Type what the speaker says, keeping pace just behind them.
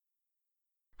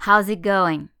How's it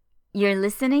going? You're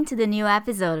listening to the new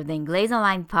episode of the Inglês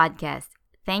Online podcast.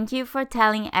 Thank you for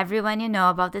telling everyone you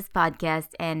know about this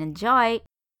podcast and enjoy!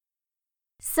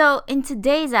 So, in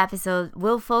today's episode,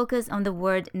 we'll focus on the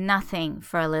word nothing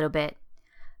for a little bit.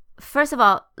 First of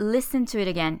all, listen to it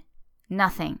again.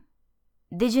 Nothing.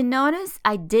 Did you notice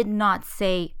I did not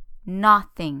say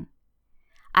nothing?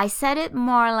 I said it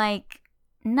more like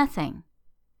nothing.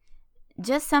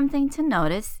 Just something to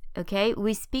notice, okay?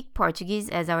 We speak Portuguese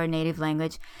as our native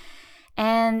language,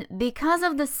 and because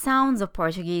of the sounds of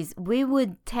Portuguese, we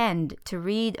would tend to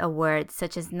read a word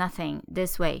such as nothing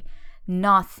this way,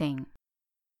 nothing.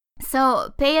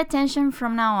 So pay attention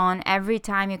from now on every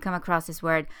time you come across this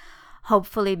word,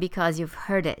 hopefully because you've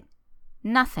heard it.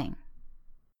 Nothing.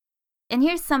 And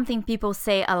here's something people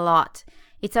say a lot.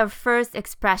 It's our first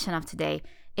expression of today.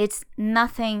 It's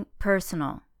nothing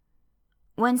personal.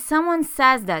 When someone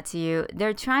says that to you,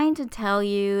 they're trying to tell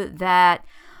you that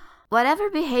whatever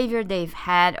behavior they've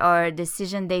had or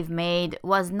decision they've made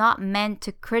was not meant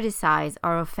to criticize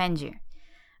or offend you.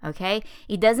 Okay?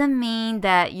 It doesn't mean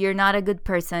that you're not a good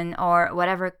person or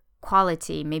whatever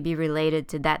quality may be related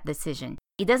to that decision.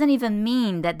 It doesn't even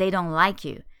mean that they don't like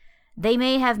you. They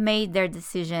may have made their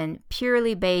decision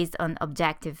purely based on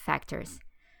objective factors.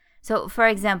 So, for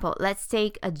example, let's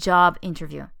take a job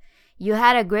interview. You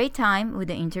had a great time with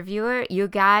the interviewer, you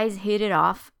guys hit it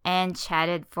off and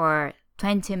chatted for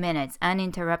 20 minutes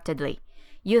uninterruptedly.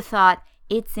 You thought,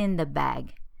 it's in the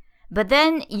bag. But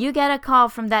then you get a call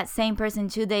from that same person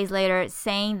 2 days later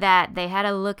saying that they had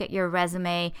a look at your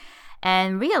resume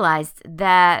and realized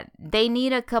that they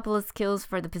need a couple of skills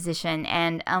for the position.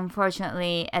 And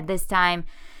unfortunately, at this time,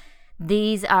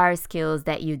 these are skills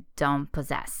that you don't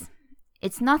possess.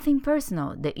 It's nothing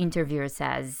personal, the interviewer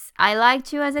says. I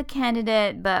liked you as a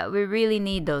candidate, but we really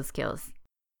need those skills.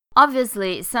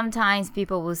 Obviously, sometimes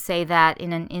people will say that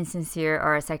in an insincere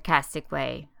or a sarcastic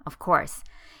way, of course.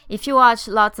 If you watch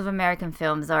lots of American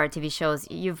films or TV shows,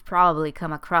 you've probably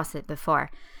come across it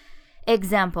before.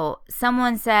 Example,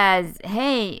 someone says,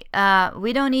 hey,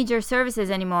 we don't need your services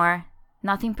anymore.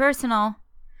 Nothing personal.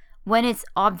 When it's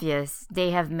obvious they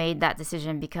have made that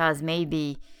decision because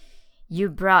maybe you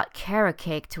brought carrot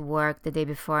cake to work the day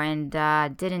before and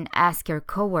didn't ask your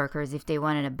coworkers if they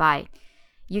wanted a bite.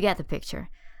 You get the picture.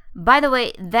 By the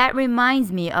way, that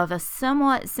reminds me of a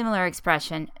somewhat similar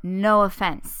expression, no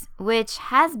offense, which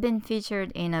has been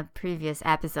featured in a previous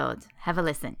episode. Have a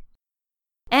listen.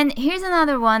 And here's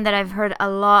another one that I've heard a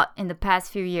lot in the past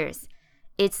few years.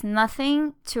 It's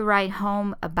nothing to write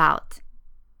home about.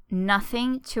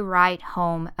 Nothing to write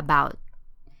home about.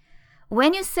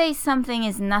 When you say something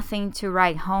is nothing to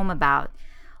write home about,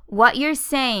 what you're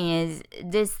saying is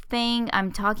this thing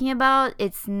I'm talking about,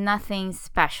 it's nothing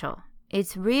special.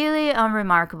 It's really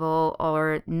unremarkable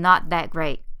or not that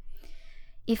great.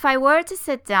 If I were to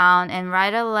sit down and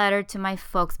write a letter to my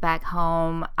folks back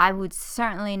home, I would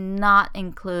certainly not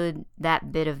include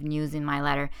that bit of news in my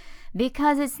letter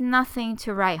because it's nothing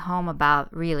to write home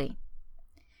about, really.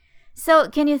 So,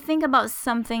 can you think about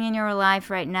something in your life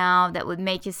right now that would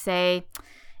make you say,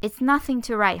 it's nothing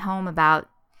to write home about?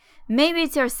 Maybe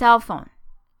it's your cell phone.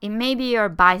 It may be your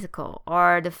bicycle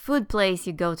or the food place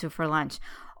you go to for lunch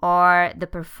or the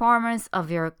performance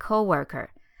of your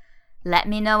coworker. Let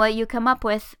me know what you come up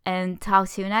with and talk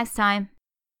to you next time.